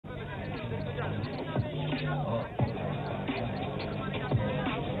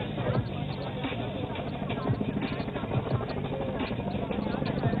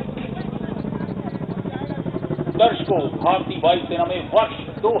दर्शकों, भारतीय वायुसेना में वर्ष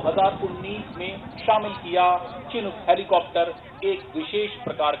 2019 में शामिल किया चिनूक हेलीकॉप्टर एक विशेष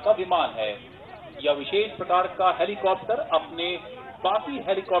प्रकार का विमान है। यह विशेष प्रकार का हेलीकॉप्टर अपने बाकी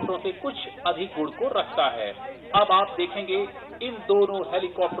हेलीकॉप्टरों से कुछ अधिक गुण को रखता है। अब आप देखेंगे इन दोनों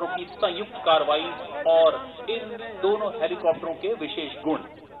हेलीकॉप्टरों की संयुक्त कार्रवाई और इन दोनों हेलीकॉप्टरों के विशेष गुण।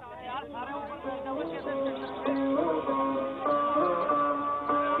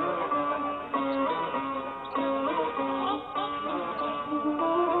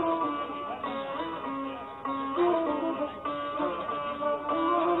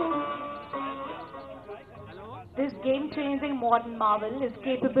 This game-changing modern marvel is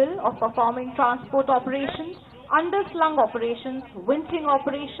capable of performing transport operations, underslung operations, winching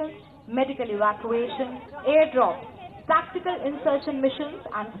operations, medical evacuation, airdrops, tactical insertion missions,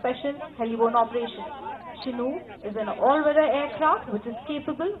 and special heliborne operations. Chinook is an all-weather aircraft which is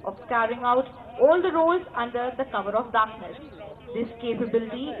capable of carrying out all the roles under the cover of darkness. This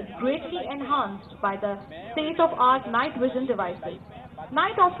capability is greatly enhanced by the state-of-art night vision devices.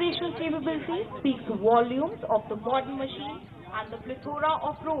 Night operational capability speaks volumes of the modern machine and the plethora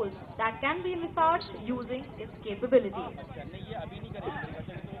of roles that can be envisaged using its capabilities.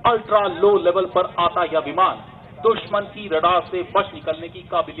 Ultra low level पर आता यह विमान दुश्मन की radar से बच निकलने की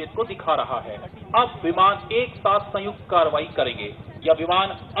काबिलियत को दिखा रहा है। अब विमान एक साथ संयुक्त कार्रवाई करेंगे। यह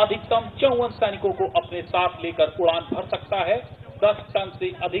विमान अधिकतम 54 सैनिकों को अपने साथ लेकर उड़ान भर सकता है। 10 टन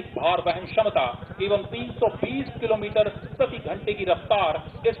से अधिक भार वहन क्षमता एवं 320 किलोमीटर प्रति घंटे की रफ्तार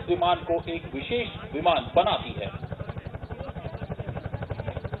इस विमान को एक विशेष विमान बनाती है।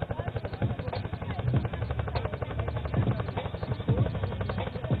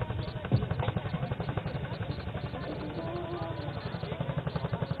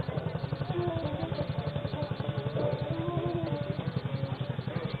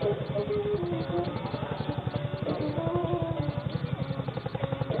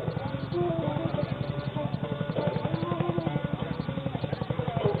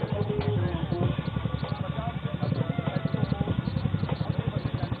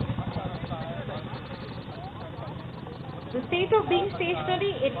 The state of being stationary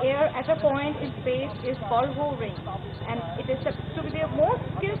in air at a point in space is called hovering, and it is to be the most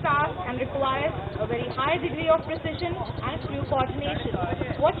skilled task and requires a very high degree of precision and crew coordination.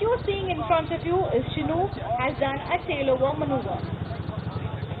 What you are seeing in front of you is Chinook has done a tailover maneuver.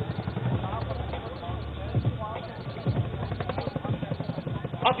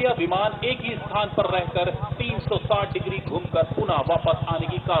 अब यह विमान एक ही स्थान पर रहकर 360 degree घूमकर पुनः वापस आने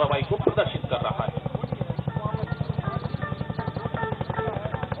की कार्रवाई को प्रदर्शित कर रहा है।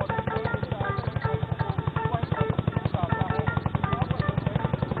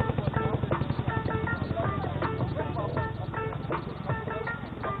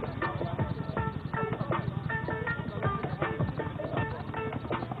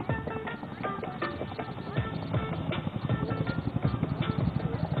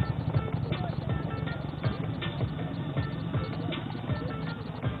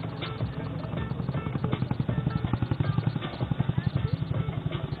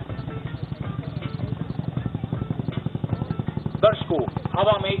 दर्शकों,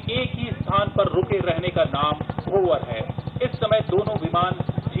 हवा में एक ही स्थान पर रुके रहने का नाम होवर है। इस समय दोनों विमान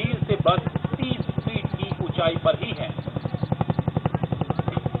झील से बस 30 फीट की ऊंचाई पर ही हैं।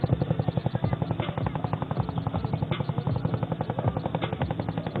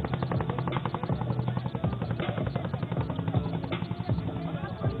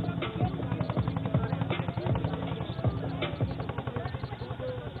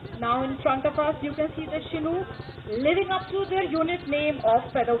 Now in front of us you can see the Chinook living up to their unit name of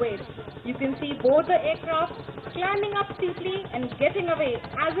featherweight. You can see both the aircraft climbing up steeply and getting away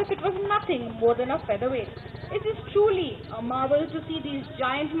as if it was nothing more than a featherweight. It is truly a marvel to see these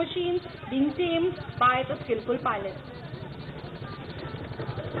giant machines being tamed by the skillful pilots.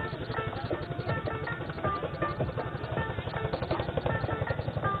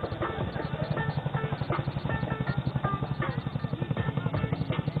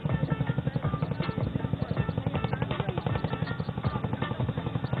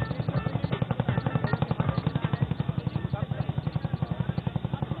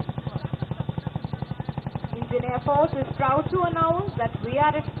 Indian Air Force is proud to announce that we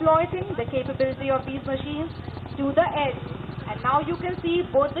are exploiting the capability of these machines to the edge. And now you can see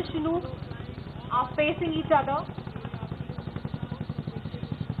both the Chinooks are facing each other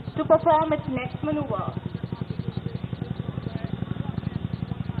to perform its next maneuver.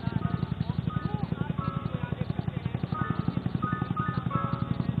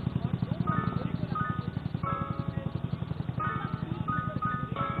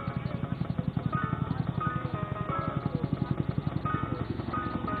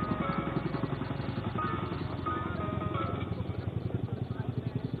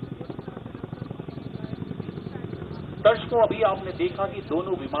 दर्शकों, अभी आपने देखा कि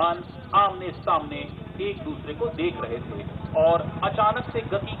दोनों विमान आमने सामने एक दूसरे को देख रहे थे और अचानक से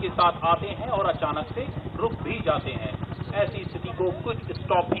गति के साथ आते हैं और अचानक से रुक भी जाते हैं। ऐसी स्थिति को क्विक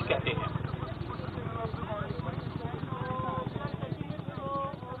स्टॉप भी कहते हैं।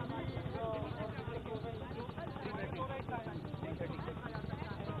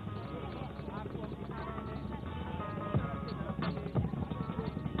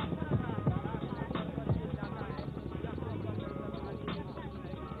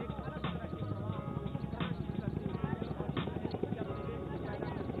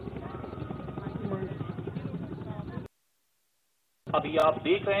 अभी आप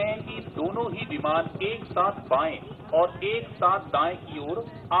देख रहे हैं कि दोनों ही विमान एक साथ बाएं और एक साथ दाएं की ओर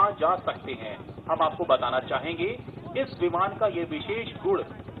आ जा सकते हैं। हम आपको बताना चाहेंगे, इस विमान का ये विशेष गुण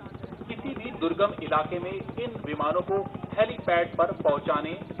किसी भी दुर्गम इलाके में इन विमानों को हेलीपैड पर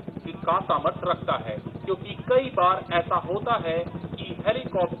पहुंचाने का सामर्थ्य रखता है, क्योंकि कई बार ऐसा होता है कि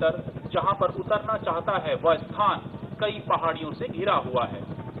हेलीकॉप्टर जहां पर उतरना चाहता है वह स्थान कई पहाड़ियों से घिरा हुआ है।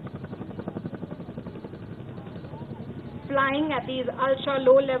 Flying at these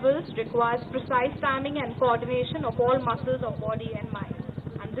ultra-low levels requires precise timing and coordination of all muscles of body and mind.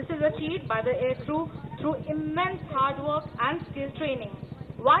 And this is achieved by the aircrew through immense hard work and skill training.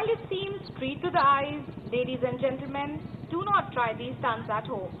 While it seems sweet to the eyes, ladies and gentlemen, do not try these stunts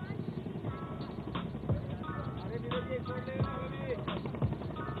at home.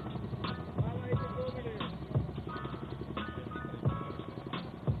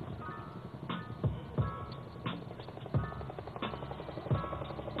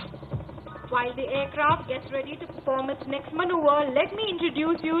 While the aircraft gets ready to perform its next maneuver, let me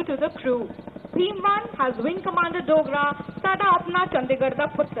introduce you to the crew. Team 1 has Wing Commander Dogra, Sada Apna Chandigarh da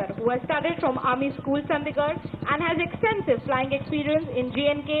Puttar, who has studied from Army School Chandigarh and has extensive flying experience in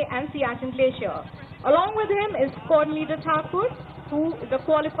JNK and Siachen Glacier. Along with him is Squad Leader Thakur, who is a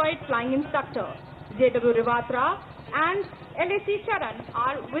qualified flying instructor. JW Rivatra and LAC Charan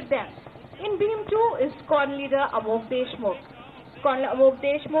are with them. In Beam 2 is Squad Leader Amok Deshmukh. Colonel Amok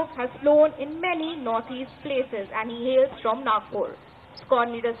Deshmukh has flown in many northeast places and he hails from Nagpur. Squad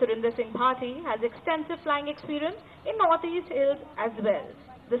Leader Surinder Singh Bhati has extensive flying experience in northeast hills as well.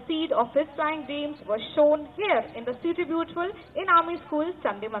 The seed of his flying dreams was shown here in the City Beautiful in Army School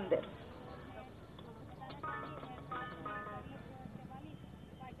Chandi Mandir.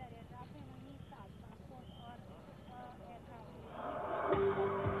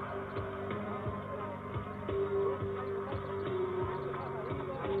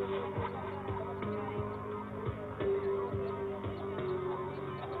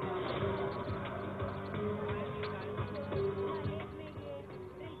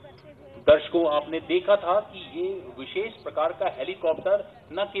 दर्शकों, आपने देखा था कि ये विशेष प्रकार का helicopter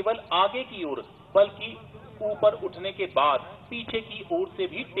न केवल आगे की ओर बल्कि ऊपर उठने के बाद पीछे की ओर से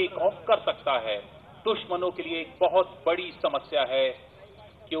भी टेक ऑफ कर सकता है। दुश्मनों के लिए एक बहुत बड़ी समस्या है,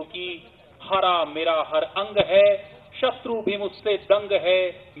 क्योंकि हरा मेरा हर अंग है, शत्रु भी मुझसे दंग है,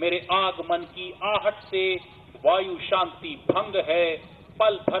 मेरे आगमन की आहट से वायु शांति भंग है,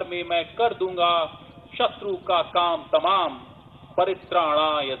 पल भर में मैं कर दूंगा शत्रु का काम तमाम,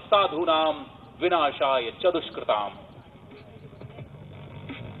 परित्राणाय साधूनाम विनाशाय च दुष्कृताम।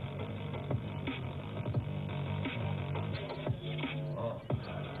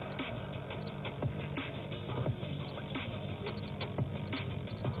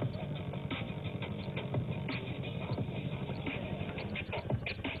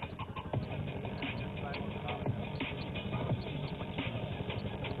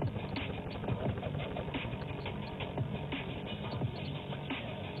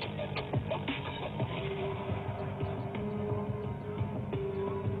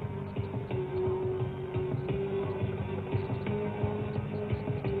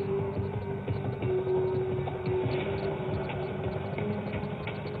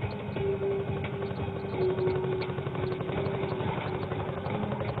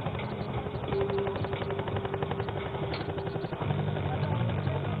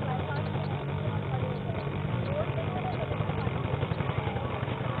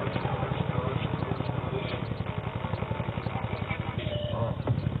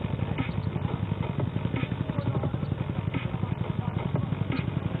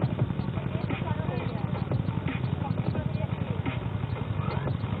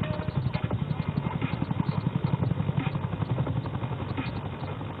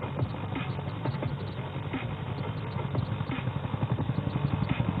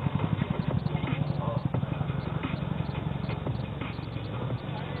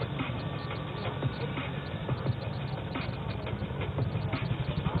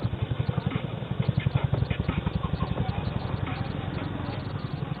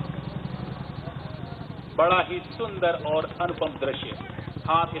 बड़ा ही सुंदर और अनुपम दृश्य।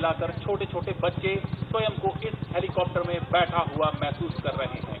 हाथ हिलाकर छोटे छोटे बच्चे स्वयं को इस हेलीकॉप्टर में बैठा हुआ महसूस कर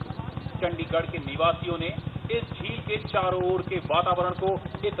रहे हैं। चंडीगढ़ के निवासियों ने इस झील के चारों ओर के वातावरण को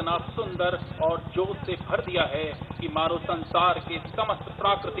इतना सुंदर और जोश से भर दिया है कि मानो संसार के समस्त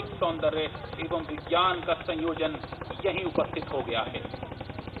प्राकृतिक सौंदर्य एवं विज्ञान का संयोजन यहीं उपस्थित हो गया है।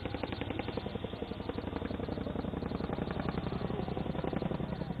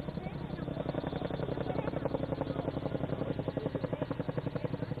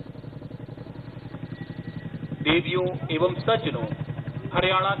 देवियों एवं सज्जनों,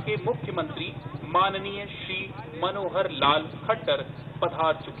 हरियाणा के मुख्यमंत्री माननीय श्री मनोहर लाल खट्टर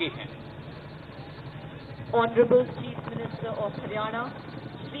पधार चुके हैं। Honorable Chief Minister of Haryana,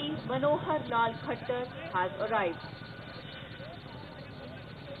 Shri Manohar Lal Khattar has arrived.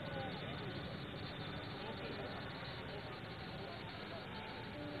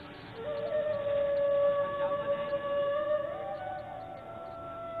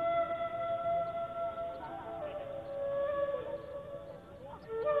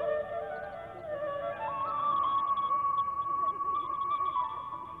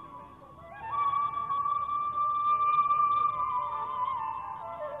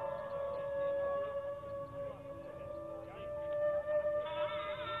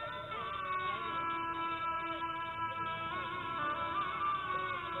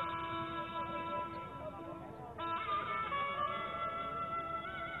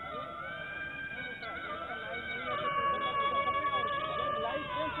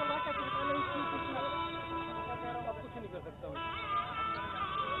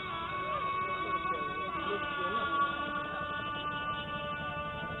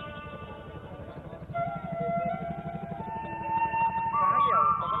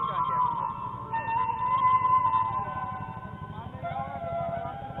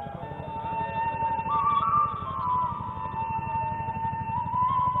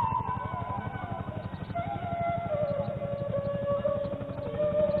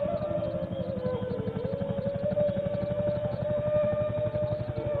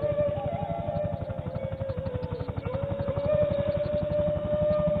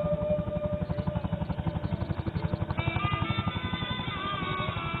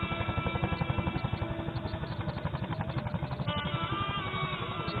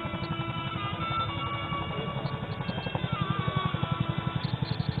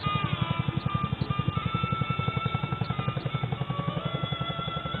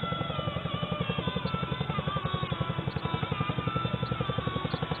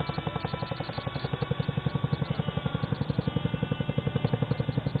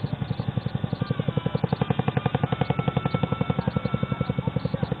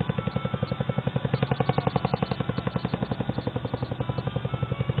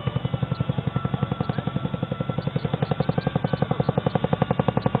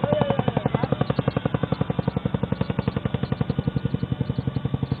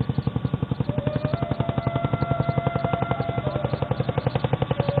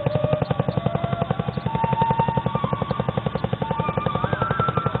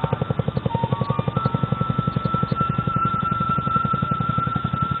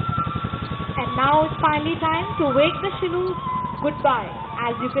 Now it's finally time to wake the Chinooks goodbye.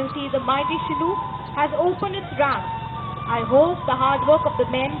 As you can see, the mighty Chinook has opened its ramp. I hope the hard work of the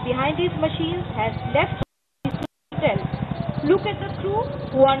men behind these machines has left to tell. Look at the crew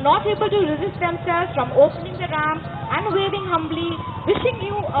who are not able to resist themselves from opening the ramp and waving humbly, wishing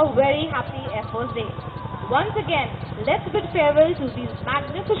you a very happy Air Force Day. Once again, let's bid farewell to these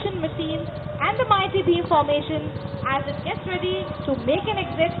magnificent machines and the mighty beam formation as it gets ready to make an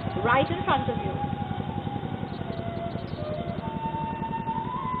exit right in front of you.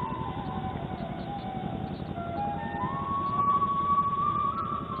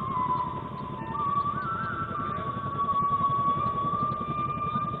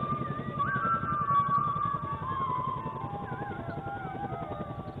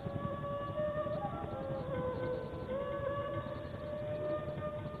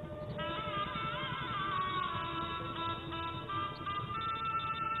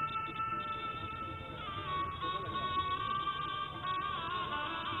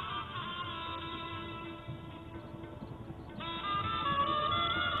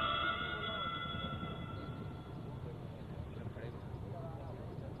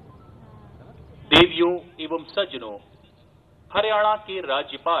 देवियों एवं सज्जनों, हरियाणा के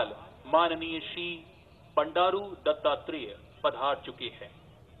राज्यपाल माननीय श्री बंडारू दत्तात्रेय पधार चुके हैं।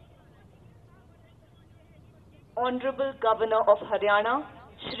 Honorable Governor of Haryana,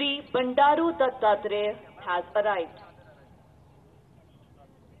 Shri Bandaru Dattatreya has arrived.